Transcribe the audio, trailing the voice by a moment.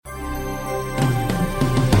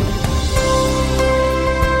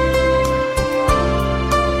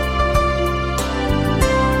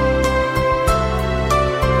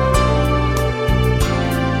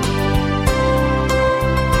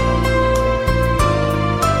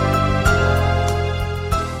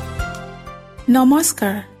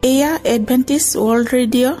নমস্কাৰ, এয়া Adventist world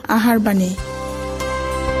radio' আহাৰবাণী।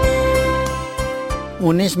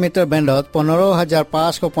 19 metre বেণ্ডত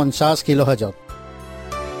 15,550 কিলোহাৰ্টজত।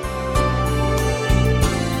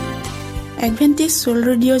 Adventist world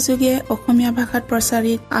radio' যোগে অসমীয়া ভাষাত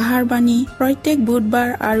প্ৰচাৰিত আহাৰবাণী প্ৰত্যেক বুধবাৰ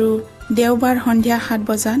আৰু দেওবাৰ সন্ধিয়া 7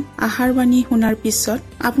 বজাত আহাৰবাণী শুনাৰ পিছত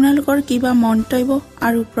আপোনালোকৰ কিবা মন্তব্য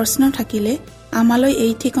আৰু প্ৰশ্ন থাকিলে আমালৈ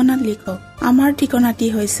এই ঠিকনাত লিখক। আমাৰ ঠিকনাটি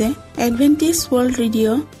হৈছে Adventist world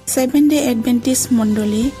radio', 7th Day Adventist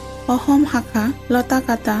মণ্ডলী, অসম শাখা,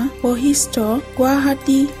 লতাকাটা, বশিষ্ঠ,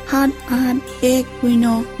 গুৱাহাটী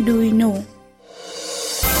 781029।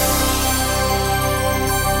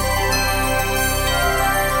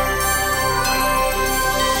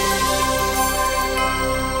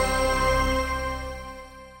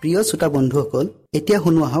 প্ৰিয় শ্ৰোতা বন্ধুসকল, এতিয়া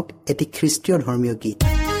শুনো আহক এটি খ্ৰীষ্টীয় ধৰ্মীয় গীত।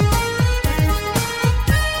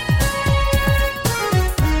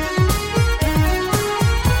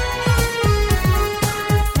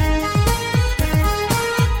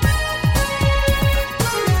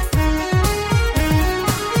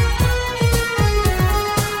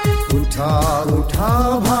 উঠা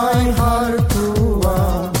ভাই হাৰ পুৱা,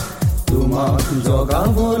 তোমাক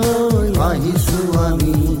জগাবলৈ আহিছো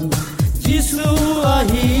আমি। যিছু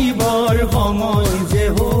আহিবৰ সময় যে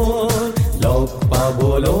হ'ল, লগ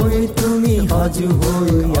পাবলৈ তুমি সাজু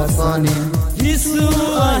হৈ আছানে? যিছু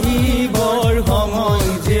আহিবৰ সময়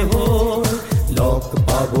যে হ'ল, লগ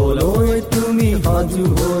পাবলৈ তুমি সাজু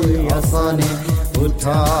হৈ আছানে?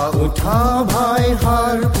 উঠা ভাই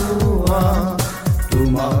হাৰ পুৱা,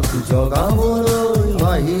 তোমাক জগাবলৈ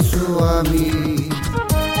আহিছো আমি।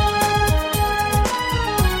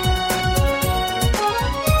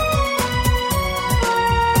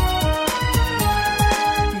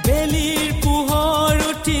 বেলিৰ পোহৰ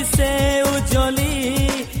উঠিছে উজ্বলি,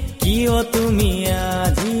 কিয় তুমি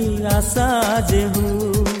আজি আছা যেহু?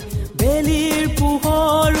 বেলিৰ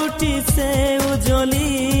পোহৰ উঠিছে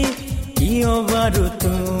উজ্বলি, কিয় বাৰু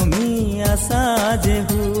তুমি আছা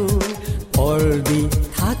যেহু? পৰ্দি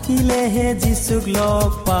থাকিলেহে যিচুক লগ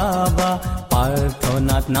পাবা,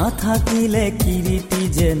 প্ৰাৰ্থনাত নাথাকিলে কিৰীতি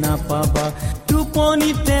যে নাপাবা।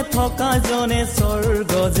 টোপনিতে থকা জনে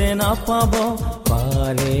স্বৰ্গ যে নাপাব,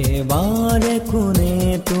 বাৰে বাৰে কোনে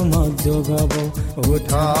তোমাক জগাব?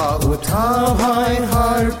 উঠা ভাই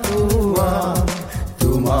হাৰ পুৱা,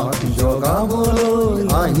 তোমাক জগাবলৈ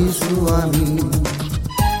আহিছো আমি।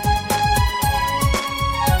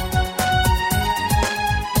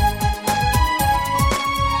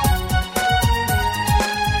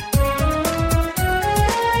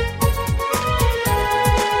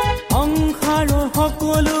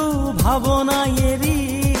 সকলো ভাৱনা এৰি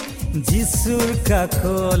যিচুৰ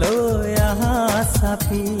কাষলৈ আহা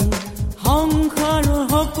চাপি, সংসাৰৰ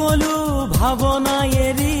সকলো ভাৱনা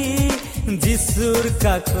এৰি যিচুৰ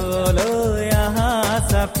কাষলৈ আহা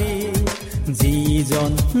চাপি।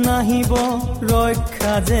 যিজন নাহিব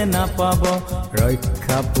ৰক্ষা যে নাপাব,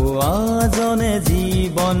 ৰক্ষা পোৱা জনে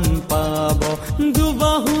জীৱন পাব।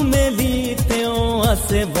 দুবাহু মেলি তেওঁ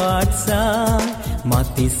আছে বাটচা,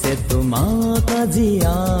 মাতিছে তোমাক আজি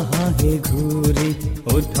আহাহে ঘূৰি।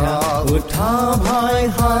 উঠা ভাই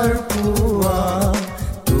হাৰ পুৱা,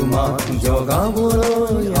 তোমাক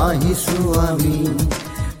জগাবলৈ আহিছো আমি।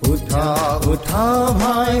 উঠা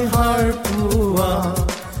ভাই হাৰ পুৱা,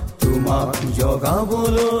 তোমাক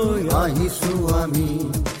জগাবলৈ আহিছো আমি।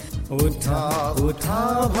 উঠা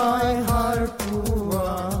ভাই হাৰ পুৱা,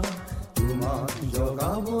 তোমাক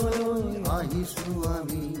জগাবলৈ আহিছো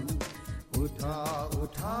আমি।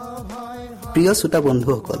 প্ৰিয় শ্ৰোতা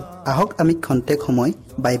বন্ধুসকল, আহক আমি খন্তেক সময়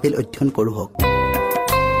বাইবেল অধ্যয়ন কৰোঁ হওক।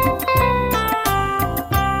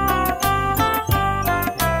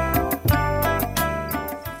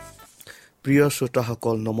 প্ৰিয়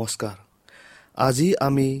শ্ৰোতাসকল নমস্কাৰ। আজি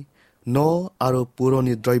আমি ন আৰু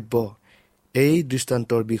পুৰণি দ্ৰব্য এই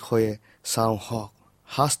দৃষ্টান্তৰ বিষয়ে চাওঁ হওক।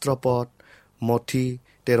 শাস্ত্ৰপদ মঠি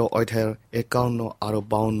 13 অধ্যায়ৰ 51 আৰু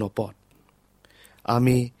 52 পদ।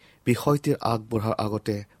 আমি বিষয়টিৰ আগবঢ়াৰ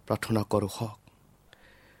আগতে প্ৰাৰ্থনা কৰোঁ হওক।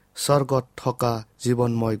 স্বৰ্গত থকা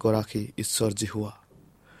জীৱনময় গৰাকী ঈশ্বৰ যীশুৱা,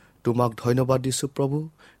 তোমাক ধন্যবাদ দিছোঁ প্ৰভু,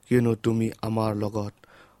 কিয়নো তুমি আমাৰ লগত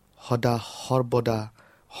সদা সৰ্বদা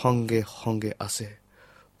সংগে সংগে আছে।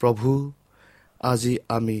 প্ৰভু, আজি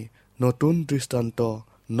আমি নতুন দৃষ্টান্ত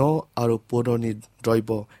ন আৰু পুৰণি দ্ৰব্য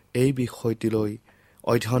এই বিষয়টিলৈ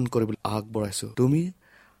অধ্যয়ন কৰিবলৈ আগবঢ়াইছোঁ। তুমি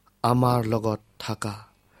আমাৰ লগত থাকা,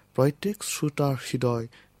 প্ৰত্যেক শ্ৰোতাৰ হৃদয়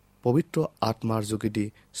পবিত্ৰ আত্মাৰ যোগেদি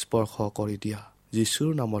স্পৰ্শ কৰি দিয়া।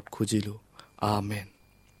 যীশুৰ নামত খুজিলোঁ, আমেন।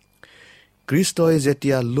 খ্ৰীষ্টই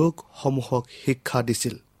যেতিয়া লোকসমূহক শিক্ষা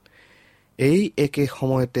দিছিল, এই একে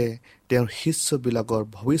সময়তে তেওঁৰ শিষ্যবিলাকৰ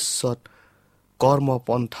ভৱিষ্যত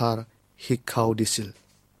কৰ্মপন্থাৰ শিক্ষাও দিছিল।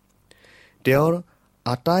 তেওঁৰ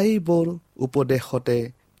আটাইবোৰ উপদেশতে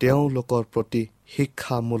তেওঁলোকৰ প্ৰতি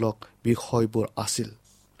শিক্ষামূলক বিষয়বোৰ আছিল।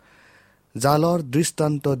 জালৰ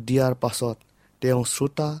দৃষ্টান্ত দিয়াৰ পাছত তেওঁ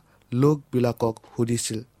শ্ৰোতা লোকবিলাকক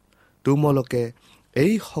সুধিছিল, তোমালোকে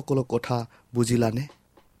এই সকলো কথা বুজিলানে?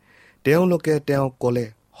 তেওঁলোকে তেওঁক ক'লে,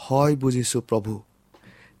 হয় বুজিছো প্ৰভু।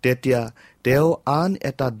 তেতিয়া তেওঁ আন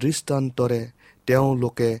এটা দৃষ্টান্তৰে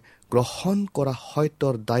তেওঁলোকে গ্ৰহণ কৰা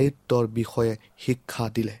সত্যৰ দায়িত্বৰ বিষয়ে শিক্ষা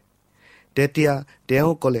দিলে। তেতিয়া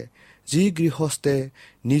তেওঁ ক'লে, যি গৃহস্থে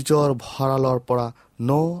নিজৰ ভঁৰালৰ পৰা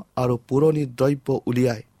ন আৰু পুৰণি দ্ৰব্য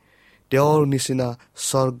উলিয়াই তেওঁৰ নিচিনা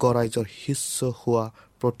স্বৰ্গ ৰাজ্যৰ শিষ্য হোৱা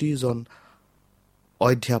প্ৰতিজন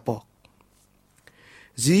অধ্যাপক।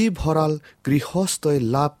 যি ভঁৰাল গৃহস্থই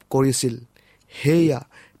লাভ কৰিছিল সেয়া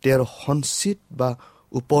তেওঁৰ সঞ্চিত বা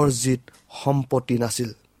উপাৰ্জিত সম্পত্তি নাছিল।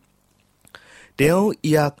 তেওঁ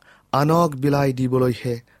ইয়াক আনক বিলাই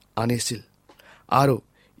দিবলৈহে আনিছিল আৰু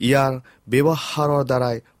ইয়াৰ ব্যৱহাৰৰ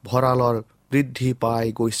দ্বাৰাই ভঁৰালৰ বৃদ্ধি পাই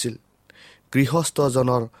গৈছিল।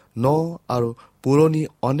 গৃহস্থজনৰ ন আৰু পুৰণি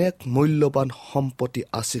অনেক মূল্যৱান সম্পত্তি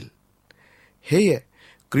আছিল। সেয়ে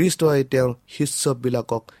খ্ৰীষ্টই তেওঁৰ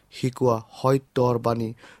শিষ্যবিলাকক শিকোৱা সত্যৰ বাণী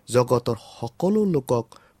জগতৰ সকলো লোকক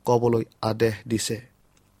ক'বলৈ আদেশ দিছে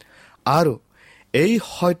আৰু এই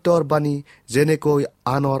সত্যৰ বাণী যেনেকৈ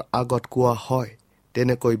আনৰ আগত কোৱা হয়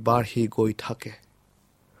তেনেকৈ বাঢ়ি গৈ থাকে।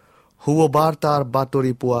 শুভবাৰ্তাৰ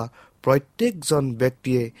বাতৰি পোৱা প্ৰত্যেকজন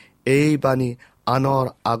ব্যক্তিয়ে এই বাণী আনৰ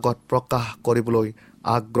আগত প্ৰকাশ কৰিবলৈ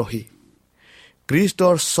আগ্ৰহী।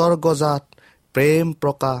 খ্ৰীষ্টৰ স্বৰ্গজাত প্ৰেম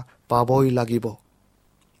প্ৰকাশ পাবই লাগিব।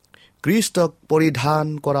 খ্ৰীষ্টক পৰিধান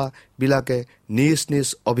কৰা বিলাকে নিজ নিজ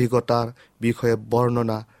অভিজ্ঞতাৰ বিষয়ে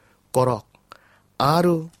বৰ্ণনা কৰক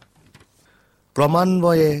আৰু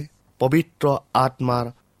ক্ৰমান্বয়ে পবিত্ৰ আত্মাৰ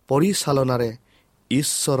পৰিচালনাৰে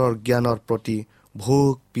ঈশ্বৰৰ জ্ঞানৰ প্ৰতি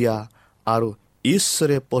ভোগ পিয়া আৰু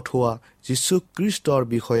ঈশ্বৰে পঠোৱা যীশুখ্ৰীষ্টৰ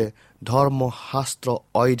বিষয়ে ধৰ্মশাস্ত্ৰ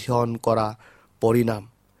অধ্যয়ন কৰা পৰিণাম,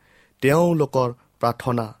 তেওঁলোকৰ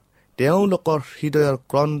প্ৰাৰ্থনা, তেওঁলোকৰ হৃদয়ৰ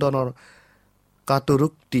ক্ৰন্দনৰ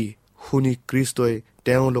কাতৰোক্তি শুনি খ্ৰীষ্টই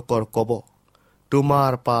তেওঁলোকৰ ক'ব,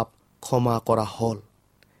 তোমাৰ পাপ ক্ষমা কৰা হ'ল।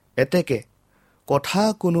 এতেকে কথা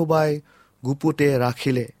কোনোবাই গুপুতে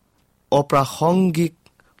ৰাখিলে অপ্ৰাসংগিক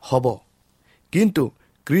হ'ব, কিন্তু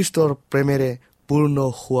খ্ৰীষ্টৰ প্ৰেমেৰে পূৰ্ণ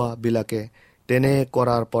হোৱাবিলাকে তেনে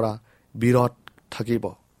কৰাৰ পৰা বিৰত থাকিব।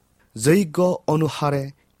 যোগ্য অনুসাৰে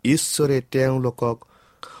ঈশ্বৰে তেওঁলোকক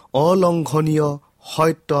অলংঘনীয়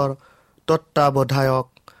সত্যৰ তত্ত্বাৱধায়ক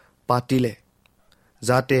পাতিলে,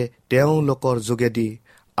 যাতে তেওঁলোকৰ যোগেদি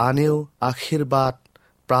আনেও আশীৰ্বাদ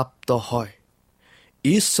প্ৰাপ্ত হয়।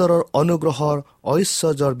 ঈশ্বৰৰ অনুগ্ৰহৰ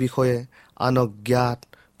ঐশ্বৰ্যৰ বিষয়ে আনক জ্ঞাত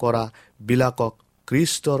কৰা বিলাকক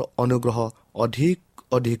খ্ৰীষ্টৰ অনুগ্ৰহ অধিক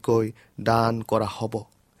অধিককৈ দান কৰা হ'ব,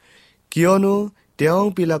 কিয়নো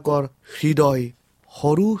তেওঁবিলাকৰ হৃদয়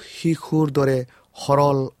সৰু শিশুৰ দৰে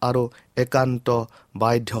সৰল আৰু একান্ত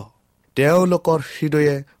বাধ্য। তেওঁলোকৰ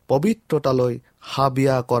হৃদয়ে পবিত্ৰতালৈ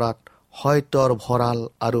হাবিয়া কৰাত সত্যৰ ভঁৰাল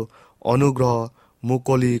আৰু অনুগ্ৰহ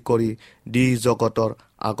মুকলি কৰি দি জগতৰ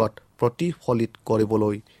আগত প্ৰতিফলিত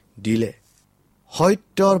কৰিবলৈ দিলে।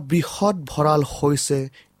 সত্যৰ বৃহৎ ভঁৰাল হৈছে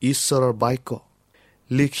ঈশ্বৰৰ বাক্য,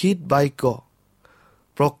 লিখিত বাক্য,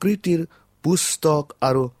 প্ৰকৃতিৰ পুস্তক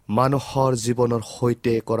আৰু মানুহৰ জীৱনৰ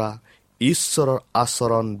সৈতে কৰা ঈশ্বৰৰ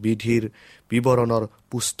আচৰণ বিধিৰ বিৱৰণৰ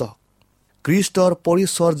পুস্তক। খ্ৰীষ্টৰ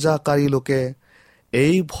পৰিচৰ্যাকাৰী লোকে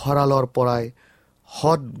এই ভঁৰালৰ পৰাই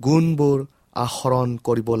সৎগুণবোৰ আহৰণ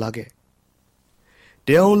কৰিব লাগে।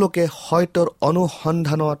 তেওঁলোকে সত্যৰ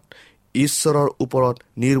অনুসন্ধানত ঈশ্বৰৰ ওপৰত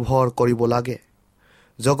নিৰ্ভৰ কৰিব লাগে।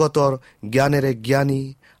 জগতৰ জ্ঞানেৰে জ্ঞানী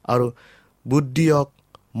আৰু বুদ্ধিয়ক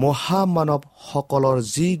মহামানৱসকলৰ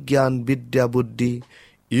যি জ্ঞান বিদ্যা বুদ্ধি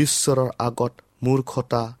ঈশ্বৰৰ আগত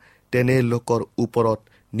মূৰ্খতা, তেনে লোকৰ ওপৰত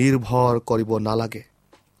নিৰ্ভৰ কৰিব নালাগে।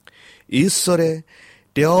 ঈশ্বৰে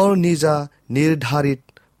তেওঁৰ নিজা নিৰ্ধাৰিত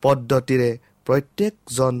পদ্ধতিৰে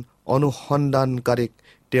প্ৰত্যেকজন অনুসন্ধানকাৰীক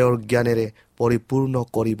তেওঁৰ জ্ঞানেৰে পৰিপূৰ্ণ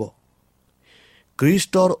কৰিব।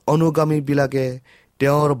 খ্ৰীষ্টৰ অনুগামীবিলাকে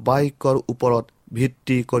তেওঁৰ বাক্যৰ ওপৰত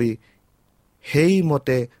ভিত্তি কৰি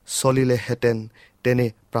সেইমতে চলিলেহেঁতেন, তেনে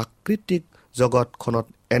প্ৰাকৃতিক জগতখনত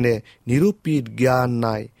এনে নিৰূপিত জ্ঞান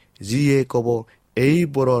নাই যিয়ে ক'ব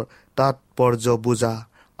এইবোৰৰ তাৎপৰ্য বুজা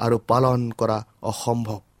আৰু পালন কৰা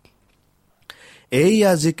অসম্ভৱ।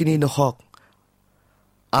 এইয়া যিখিনি নহওক,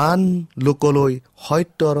 আন লোকলৈ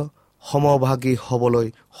সত্যৰ সমভাগী হ'বলৈ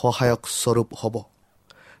সহায়ক স্বৰূপ হ'ব।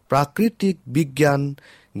 প্ৰাকৃতিক বিজ্ঞান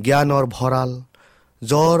জ্ঞানৰ ভঁৰাল,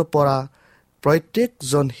 য'ৰ পৰা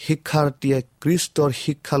প্ৰত্যেকজন শিক্ষাৰ্থীয়ে খ্ৰীষ্টৰ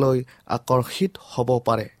শিক্ষালৈ আকৰ্ষিত হ'ব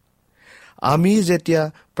পাৰে আমি যেতিয়া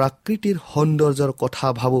প্ৰাকৃতিৰ সৌন্দৰ্যৰ কথা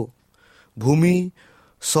ভাবোঁ, ভূমি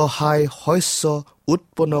চহাই শস্য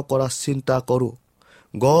উৎপন্ন কৰা চিন্তা কৰোঁ,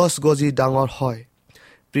 গছ গজি ডাঙৰ হয়,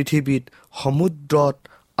 পৃথিৱীত সমুদ্ৰত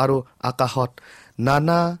আৰু আকাশত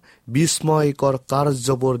নানা বিস্ময়কৰ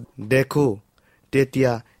কাৰ্যবোৰ দেখোঁ,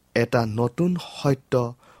 তেতিয়া এটা নতুন সত্য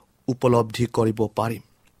উপলব্ধি কৰিব পাৰিম।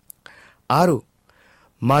 আৰু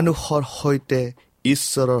মানুহৰ সৈতে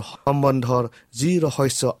ঈশ্বৰৰ সম্বন্ধৰ যি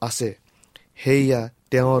ৰহস্য আছে, সেয়া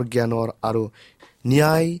তেওঁৰ জ্ঞানৰ আৰু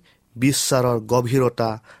ন্যায় বিচাৰৰ গভীৰতা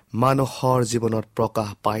মানুহৰ জীৱনত প্ৰকাশ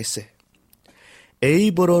পাইছে।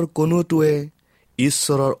 এইবোৰৰ কোনোটোৱে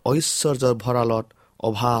ঈশ্বৰৰ ঐশ্বৰ্যৰ ভঁৰালত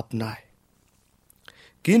অভাৱ নাই।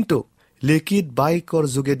 কিন্তু লিখিত বাক্যৰ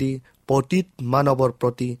যোগেদি প্ৰতিত মানৱৰ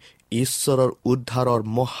প্ৰতি ঈশ্বৰৰ উদ্ধাৰৰ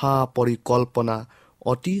মহাপৰিকল্পনা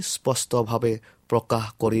অতি স্পষ্টভাৱে প্ৰকাশ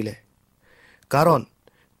কৰিলে। কাৰণ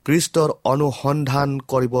খ্ৰীষ্টৰ অনুসন্ধান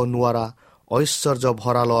কৰিব নোৱাৰা ঐশ্বৰ্য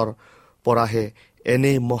ভঁৰালৰ পৰাহে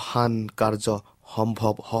এনে মহান কাৰ্য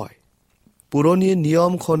সম্ভৱ হয়। পুৰণি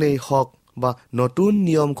নিয়মখনেই হওক বা নতুন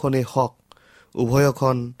নিয়মখনেই হওক,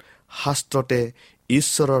 উভয়খন শাস্ত্ৰতে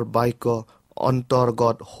ঈশ্বৰৰ বাক্য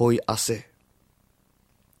অন্তৰ্গত হৈ আছে।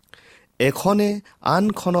 এখনে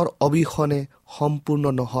আনখনৰ অবিহনে সম্পূৰ্ণ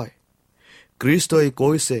নহয়। খ্ৰীষ্টই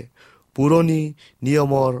কৈছে, পুৰণি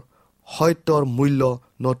নিয়মৰ সত্যৰ মূল্য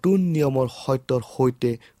নতুন নিয়মৰ সত্যৰ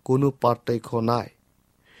সৈতে কোনো পাৰ্থক্য নাই।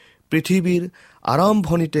 পৃথিৱীৰ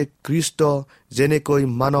আৰম্ভণিতে খ্ৰীষ্ট যেনেকৈ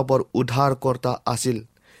মানৱৰ উদ্ধাৰকৰ্তা আছিল,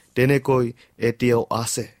 তেনেকৈ এতিয়াও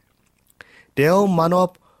আছে। তেওঁ মানৱ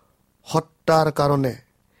সত্তাৰ কাৰণে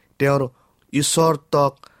তেওঁৰ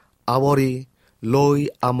ঈশ্বৰত্বক আৱৰি লৈ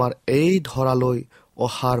আমাৰ এই ধৰালৈ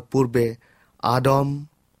অহাৰ পূৰ্বে আদম,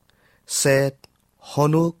 ছেট,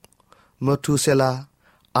 হনুক, মথুছেলা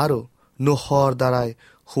আৰু নোহৰ দ্বাৰাই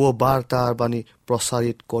সুবাৰ্তাৰ বাণী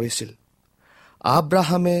প্ৰচাৰিত কৰিছিল।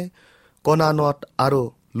 আব্ৰাহামে কনানত আৰু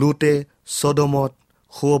লুতে ছদমত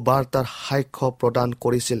সুবাৰ্তাৰ সাক্ষ্য প্ৰদান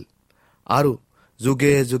কৰিছিল আৰু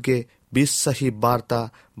যুগে যুগে বিশ্বাসী বাৰ্তা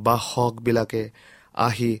বাহকবিলাকে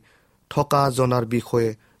আহি থকা জনাৰ বিষয়ে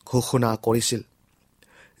ঘোষণা কৰিছিল।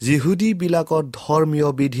 যিহুদীবিলাকৰ ধৰ্মীয়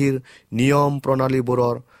বিধিৰ নিয়ম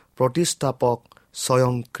প্ৰণালীবোৰৰ প্ৰতিষ্ঠাপক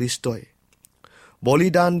স্বয়ং খ্ৰীষ্টই।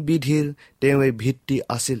 বলিদান বিধিৰ তেওঁৱেই ভিত্তি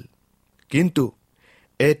আছিল। কিন্তু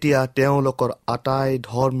এতিয়া তেওঁলোকৰ আটাই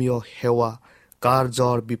ধৰ্মীয় সেৱা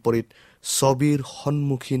কাৰ্যৰ বিপৰীত ছবিৰ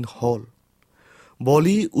সন্মুখীন হ'ল।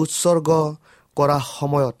 বলি উৎসৰ্গ কৰা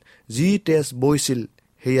সময়ত যি তেজ বৈছিল,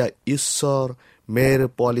 সেয়া ঈশ্বৰ মেৰ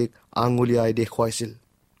পোৱালীক আঙুলিয়াই দেখুৱাইছিল।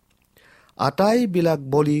 আটাইবিলাক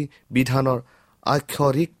বলি বিধানৰ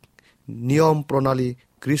আক্ষৰিক নিয়ম প্ৰণালী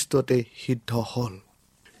খ্ৰীষ্টতে সিদ্ধ হ'ল।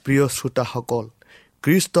 প্ৰিয় শ্ৰোতাসকল,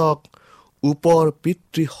 খ্ৰীষ্টক ওপৰ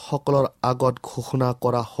পিতৃসকলৰ আগত ঘোষণা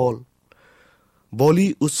কৰা হ'ল। বলি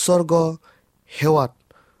উৎসৰ্গ সেৱাত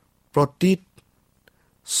প্ৰতীক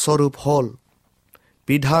স্বৰূপ হ'ল,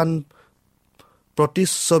 বিধান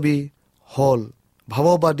প্ৰতিচ্ছবি হ'ল,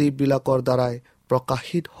 ভাৱবাদীবিলাকৰ দ্বাৰাই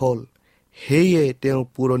প্ৰকাশিত হ'ল। সেয়ে তেওঁ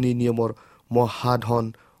পুৰণি নিয়মৰ মহাধন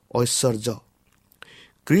ঐশ্বৰ্য।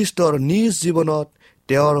 খ্ৰীষ্টৰ নিজ জীৱনত,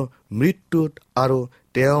 তেওঁৰ মৃত্যুত আৰু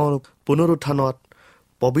তেওঁৰ পুনৰুত্থানত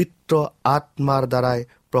পবিত্ৰ আত্মাৰ দ্বাৰাই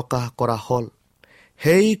প্ৰকাশ কৰা হ'ল।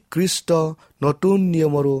 সেই খ্ৰীষ্ট নতুন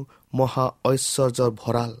নিয়মৰো মহা ঐশ্বৰ্যৰ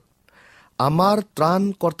ভঁৰাল। আমাৰ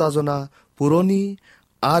ত্ৰাণকৰ্তাজনা পুৰণি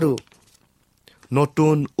আৰু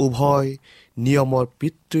নতুন উভয় নিয়মৰ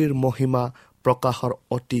পিতৃৰ মহিমা প্ৰকাশৰ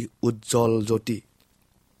অতি উজ্জ্বল জ্যোতি।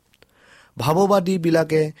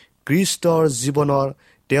 ভাৱবাদীবিলাকে খ্ৰীষ্টৰ জীৱনৰ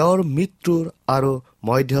তেওঁৰ মৃত্যুৰ আৰু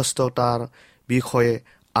মধ্যস্থতাৰ বিষয়ে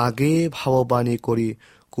আগেয়ে ভাৱবাণী কৰি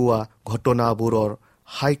কোৱা ঘটনাবোৰৰ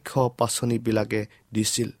সাক্ষ্য পাচনিবিলাকে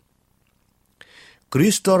দিছিল।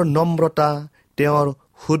 খ্ৰীষ্টৰ নম্ৰতা, তেওঁৰ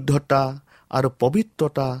শুদ্ধতা আৰু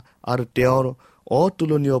পবিত্ৰতা আৰু তেওঁৰ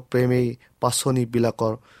অতুলনীয় প্ৰেমেই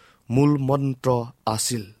পাচনিবিলাকৰ মূল মন্ত্ৰ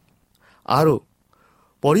আছিল। আৰু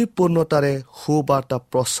পৰিপূৰ্ণতাৰে সুবাৰ্তা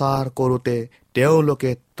প্ৰচাৰ কৰোঁতে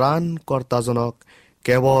তেওঁলোকে ত্ৰাণকৰ্তাজনক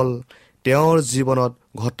কেৱল তেওঁৰ জীৱনত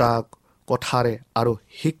ঘটা কথাৰে আৰু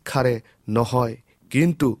শিক্ষাৰে নহয়,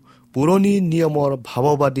 কিন্তু পুৰণি নিয়মৰ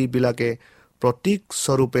ভাৱবাদীবিলাকে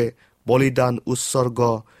প্ৰতীকস্বৰূপে বলিদান উৎসৰ্গ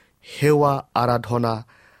সেৱা আৰাধনা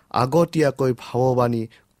আগতীয়াকৈ ভাৱবাণী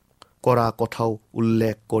কৰা কথাও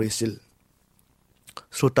উল্লেখ কৰিছিল।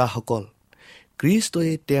 শ্ৰোতাসকল,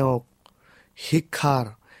 খ্ৰীষ্টই তেওঁক শিক্ষাৰ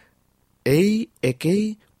এই একেই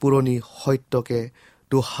পুৰণি সত্যকে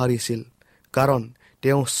দোহাৰিছিল, কাৰণ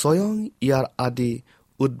তেওঁ স্বয়ং ইয়াৰ আদি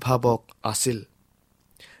উদ্ভাৱক আছিল।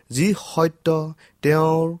 যি সত্য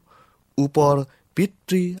তেওঁৰ ওপৰ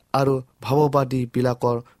পিতৃ আৰু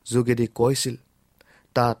ভাৱবাদীবিলাকৰ যোগেদি কৈছিল,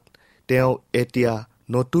 তাত তেওঁ এতিয়া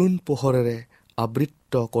নতুন পোহৰেৰে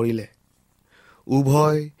আবৃত কৰিলে।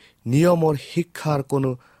 উভয় নিয়মৰ শিক্ষাৰ কোনো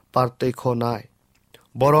পাৰ্থক্য নাই,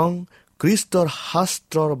 বৰং খ্ৰীষ্টৰ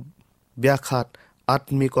শাস্ত্ৰৰ ব্যাখ্যাত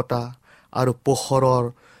আত্মিকতা আৰু পোহৰৰ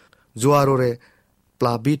জোৱাৰেৰে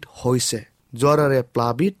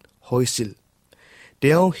প্লাবিত হৈছিল।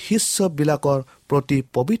 তেওঁ শিষ্যবিলাকৰ প্ৰতি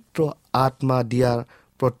পবিত্ৰ আত্মা দিয়াৰ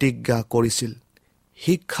প্ৰতিজ্ঞা কৰিছিল,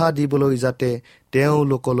 শিক্ষা দিবলৈ যাতে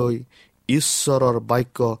তেওঁলোকলৈ ঈশ্বৰৰ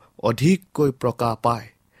বাক্য অধিককৈ প্ৰকাশ পায়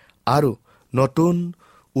আৰু নতুন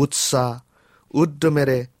উৎসাহ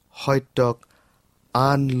উদ্যমেৰে সত্যক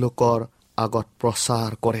আন লোকৰ আগত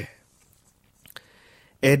প্ৰচাৰ কৰে।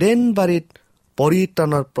 এডেন বাৰীত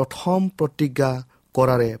পৰিত্ৰাণৰ প্ৰথম প্ৰতিজ্ঞা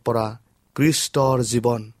কৰাৰে পৰা খ্ৰীষ্টৰ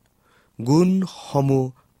জীৱন, গুণসমূহ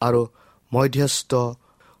আৰু মধ্যস্থ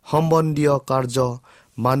সম্বন্ধীয় কাৰ্য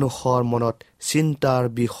মানুহৰ মনত চিন্তাৰ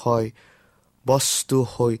বিষয় বস্তু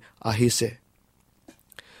হৈ আহিছে।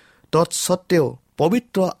 তৎসত্বেও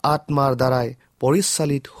পবিত্ৰ আত্মাৰ দ্বাৰাই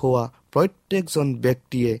পৰিচালিত হোৱা প্ৰত্যেকজন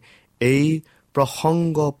ব্যক্তিয়ে এই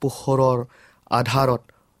প্ৰসংগ পোহৰৰ আধাৰত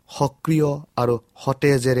সক্ৰিয় আৰু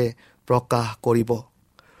সতেজেৰে প্ৰকাশ কৰিব।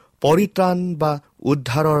 পৰিত্ৰাণ বা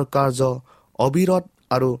উদ্ধাৰৰ কাৰ্য অবিৰত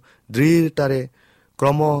আৰু দৃঢ়তাৰে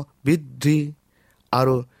ক্ৰমবৃদ্ধি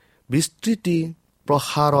আৰু বিস্তৃতি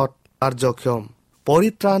প্ৰসাৰত কাৰ্যক্ষম।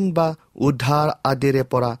 পৰিত্ৰাণ বা উদ্ধাৰ আদিৰে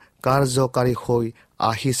পৰা কাৰ্যকাৰী হৈ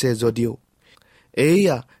আহিছে যদিও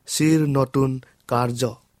এয়া চিৰ নতুন কাৰ্য।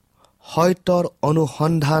 সত্যৰ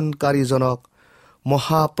অনুসন্ধানকাৰীজনক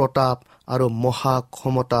মহাপ্ৰতাপ আৰু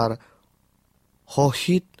মহাক্ষমতাৰ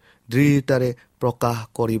সহিত দৃঢ়তাৰে প্ৰকাশ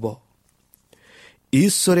কৰিব।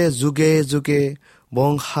 ঈশ্বৰে যুগে যুগে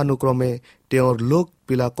বংশানুক্ৰমে তেওঁৰ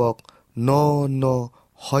লোকবিলাকক ন ন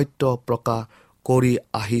সত্য প্ৰকাশ কৰি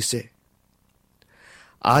আহিছে।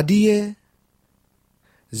 আদিয়ে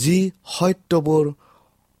যি সত্যবোৰ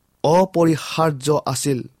অপৰিহাৰ্য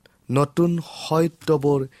আছিল, নতুন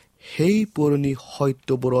সত্যবোৰ সেই পুৰণি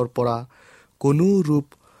সত্যবোৰৰ পৰা কোনো ৰূপ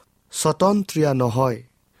স্বতন্ত্ৰ্য নহয়,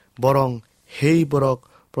 বৰং সেইবোৰক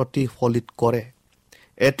প্ৰতিফলিত কৰে।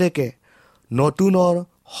 এতেকে নতুনৰ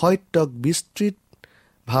সত্যক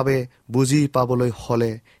বিস্তৃতভাৱে বুজি পাবলৈ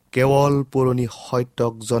হ'লে কেৱল পুৰণি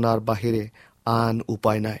সত্যক জনাৰ বাহিৰে আন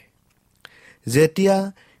উপায় নাই। যেতিয়া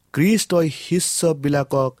খ্ৰীষ্টই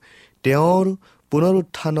শিষ্যবিলাকক তেওঁৰ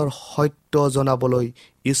পুনৰুত্থানৰ সত্য জনাবলৈ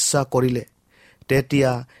ইচ্ছা কৰিলে,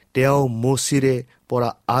 তেতিয়া তেওঁ মোচিৰে পৰা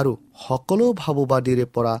আৰু সকলো ভাৱবাদীৰে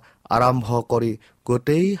পৰা আৰম্ভ কৰি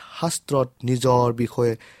গোটেই শাস্ত্ৰত নিজৰ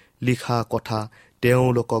বিষয়ে লিখা কথা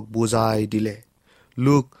তেওঁলোকক বুজাই দিলে।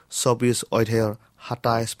 লুক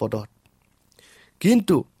 24:27।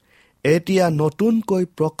 কিন্তু এতিয়া নতুনকৈ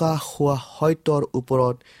প্ৰকাশ হোৱা সত্যৰ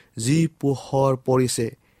ওপৰত যি পোহৰ পৰিছে,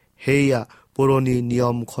 সেয়া পুৰণি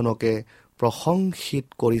নিয়মখনকে প্ৰশংসিত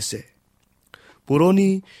কৰিছে।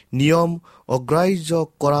 পুৰণি নিয়ম অগ্ৰাহ্য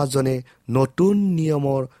কৰাজনে নতুন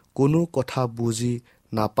নিয়মৰ কোনো কথা বুজি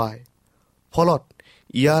নাপায়, ফলত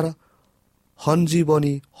ইয়াৰ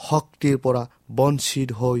সঞ্জীৱনী শক্তিৰ পৰা বঞ্চিত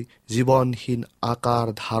হৈ জীৱনহীন আকাৰ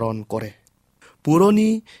ধাৰণ কৰে। পুৰণি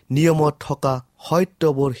নিয়মত থকা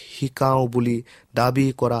সত্যবোৰ শিকাওঁ বুলি দাবী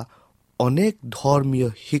কৰা অনেক ধৰ্মীয়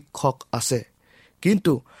শিক্ষক আছে,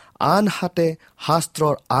 কিন্তু আনহাতে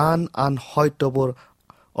শাস্ত্ৰৰ আন আন সত্যবোৰ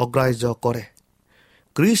অগ্ৰাহ্য কৰে।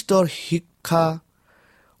 খ্ৰীষ্টৰ শিক্ষা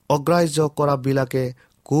অগ্ৰাহ্য কৰাবিলাকে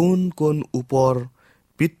কোন কোন ওপৰ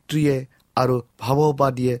পিতৃয়ে আৰু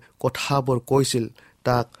ভাৱবাদীয়ে কথাবোৰ কৈছিল,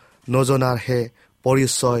 তাক নজনাৰহে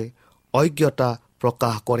পৰিচয় অজ্ঞতা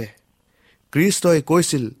প্ৰকাশ কৰে। খ্ৰীষ্টই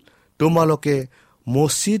কৈছিল, তোমালোকে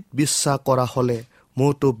মচিত বিশ্বাস কৰা হ'লে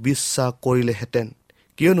মোৰতো বিশ্বাস কৰিলেহেঁতেন,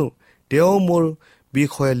 কিয়নো তেওঁ মোৰ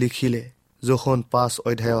বিষয়ে লিখিলে। যোখন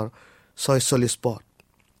 5:46।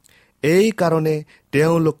 এই কাৰণে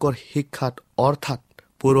তেওঁলোকৰ শিক্ষাত অৰ্থাৎ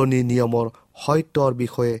পুৰণি নিয়মৰ সত্যৰ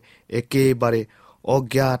বিষয়ে একেবাৰে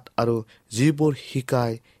অজ্ঞাত আৰু যিবোৰ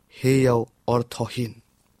শিকায় সেয়াও অৰ্থহীন।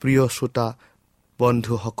 প্ৰিয় শ্ৰোতা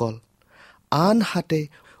বন্ধুসকল, আনহাতে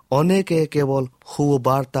অনেকে কেৱল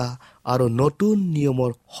সুবাৰ্তা আৰু নতুন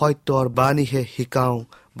নিয়মৰ সত্যৰ বাণীহে শিকাওঁ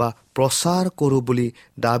বা প্ৰচাৰ কৰোঁ বুলি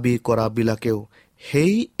দাবী কৰাবিলাকেও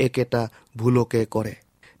সেই একেটা ভুলকে কৰে।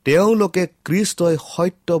 তেওঁলোকে খ্ৰীষ্টই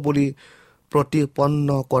সত্য বুলি প্ৰতিপন্ন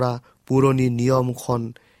কৰা পুৰণি নিয়মখন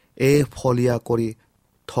এফলীয়া কৰি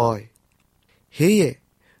থয়। সেয়ে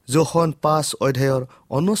যোখন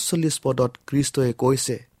 5:39 খ্ৰীষ্টই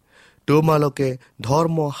কৈছে, তোমালোকে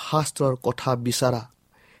ধৰ্মশাস্ত্ৰৰ কথা বিচাৰা,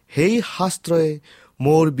 সেই শাস্ত্ৰই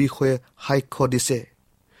মোৰ বিষয়ে সাক্ষ্য দিছে।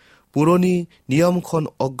 পুৰণি নিয়মখন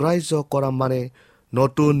অগ্ৰাহ্য কৰা মানে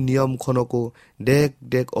নতুন নিয়মখনকো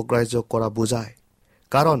দেখ অগ্ৰাহ্য কৰা বুজায়।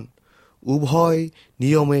 কাৰণ উভয়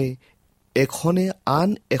নিয়মে এখনে আন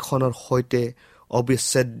এখনৰ সৈতে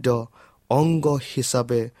অবিচ্ছেদ্য অংগ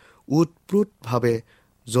হিচাপে ওতপ্ৰোতভাৱে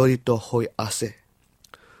জড়িত হৈ আছে।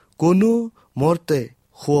 কোনো মৰ্তে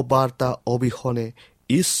সুবাৰ্তা অবিহনে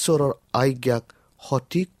ঈশ্বৰৰ আজ্ঞাক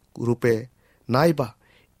সঠিক ৰূপে নাইবা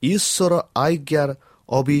ঈশ্বৰৰ আজ্ঞাৰ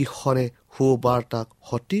অবিহনে সুবাৰ্তাক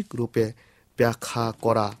সঠিক ৰূপে ব্যাখ্যা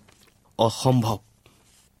কৰা অসম্ভৱ।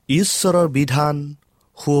 ঈশ্বৰৰ বিধান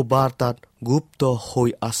সুবাৰ্তাত গুপ্ত হৈ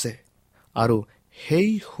আছে আৰু সেই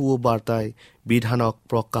সুবাৰ্তাই বিধানক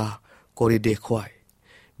প্ৰকাশ কৰি দেখুৱায়।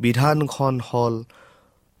 বিধানখন হ'ল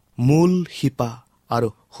মূল শিপা আৰু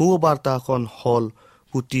সুবাৰ্তাখন হ'ল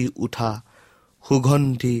ফুটি উঠা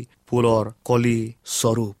সুগন্ধি ফুলৰ কলি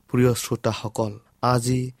স্বৰূপ। প্ৰিয় শ্ৰোতাসকল,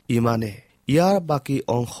 আজি ইমানে। ইয়াৰ বাকী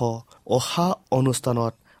অংশ অহা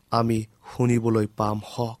অনুষ্ঠানত আমি শুনিবলৈ পাম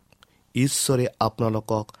হওক। ঈশ্বৰে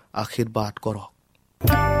আপোনালোকক আশীৰ্বাদ কৰক।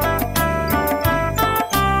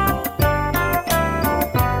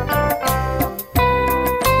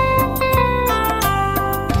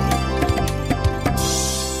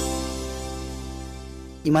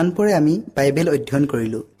 ইমানপৰে আমি বাইবেল অধ্যয়ন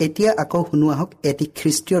কৰিলো। এতিয়া আকৌ শুনো আহক এটি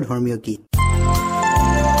খ্ৰীষ্টীয় ধৰ্মীয় গীত।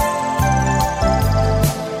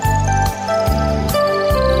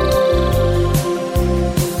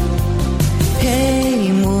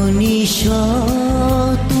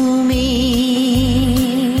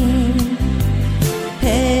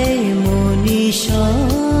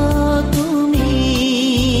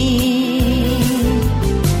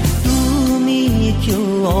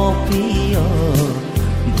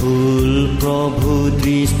 প্ৰভু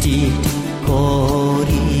দৃষ্টিত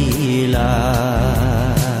কৰিলা,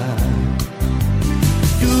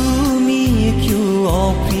 তুমি কিয়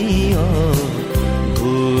অপ্ৰিয়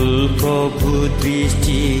ভুল প্ৰভু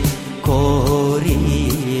দৃষ্টিত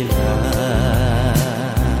কৰিলা।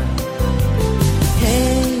 হে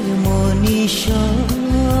মনুষ্য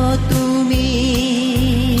তুমি,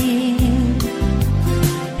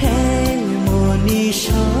 হে মনুষ্য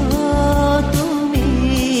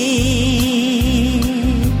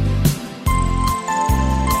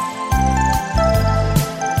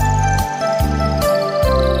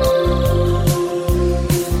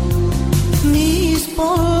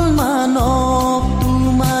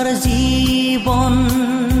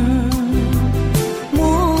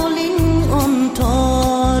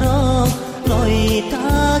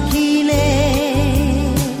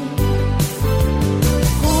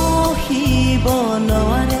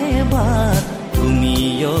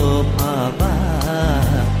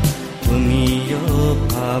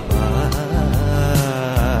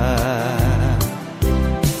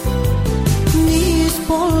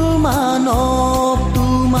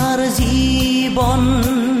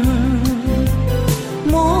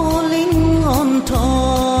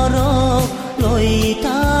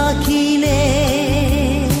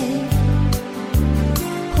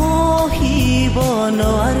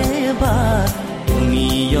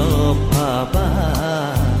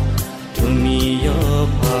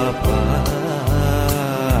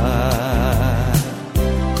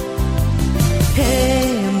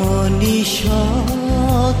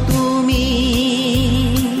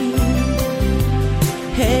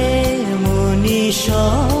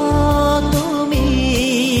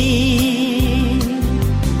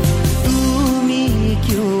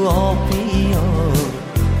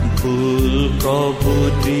প্ৰভু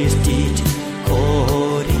দৃষ্টিত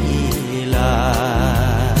কৰিলা,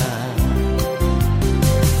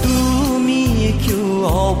 তুমি কিয়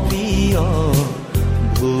অপ্ৰিয়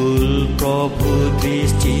ভুল প্ৰভু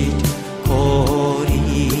দৃষ্টিত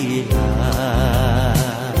কৰিলা।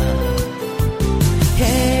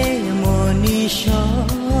 হে মনুষ্য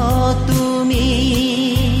তুমি,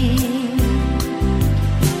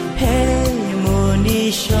 হে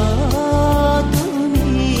মনুষ্য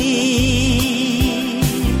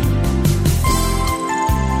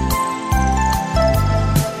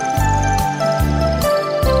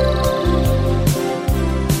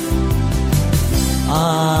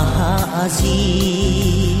আজি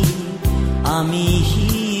আমি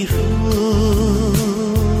শিশু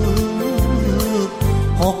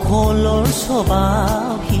সকলৰ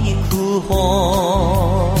স্বভাৱ শিশু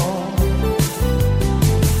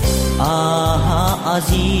আহা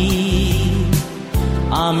আজি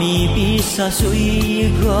আমি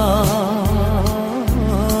বিশ্বাসযোগ্য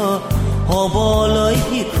হ'বলৈ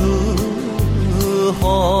শিশু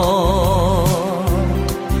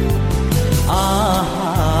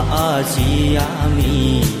আজি আমি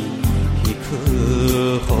শিশু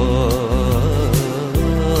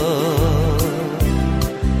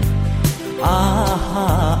আহা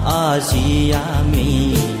আজি আমি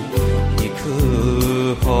শিশু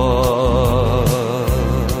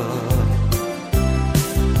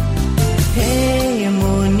হে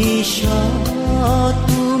মনীষা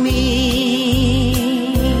তুমি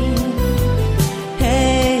হে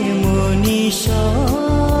মনীষা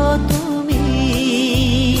তুমি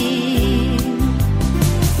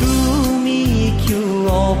কিয়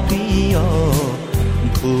অপ্ৰিয়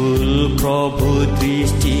ভুল প্ৰভু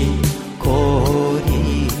দৃষ্টি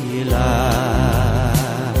কৰিলা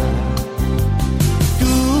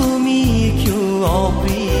তুমি কিয়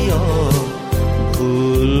অপ্ৰিয়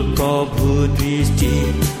ভুল প্ৰভু দৃষ্টি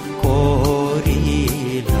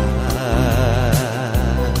কৰিলা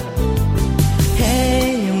হে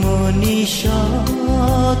মনীষা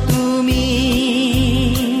তুমি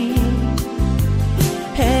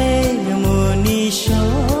হে মনীষা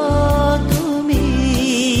তুমি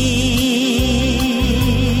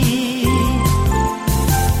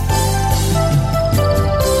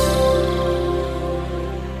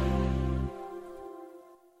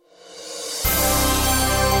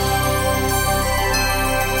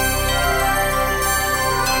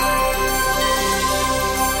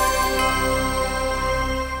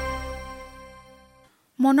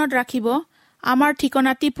মনত ৰাখিব আমাৰ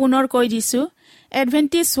ঠিকনাটি পুনৰ কৈ দিছো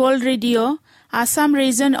Adventist world radio' Assam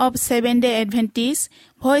region of seven day Adventist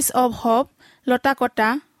voice of hop লতাকটা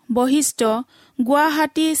বৈশিষ্ট্য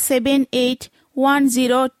গুৱাহাটী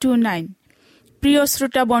 781029 প্ৰিয়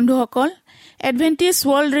শ্ৰোতা বন্ধুসকল এডভেন্টিজ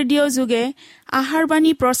ৱৰ্ল্ড ৰেডিঅ' যোগে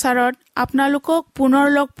আহাৰবাণী প্ৰচাৰত আপোনালোকক পুনৰ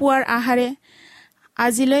লগ পোৱাৰ আশাৰে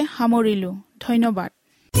আজিলৈ সামৰিলো ধন্যবাদ।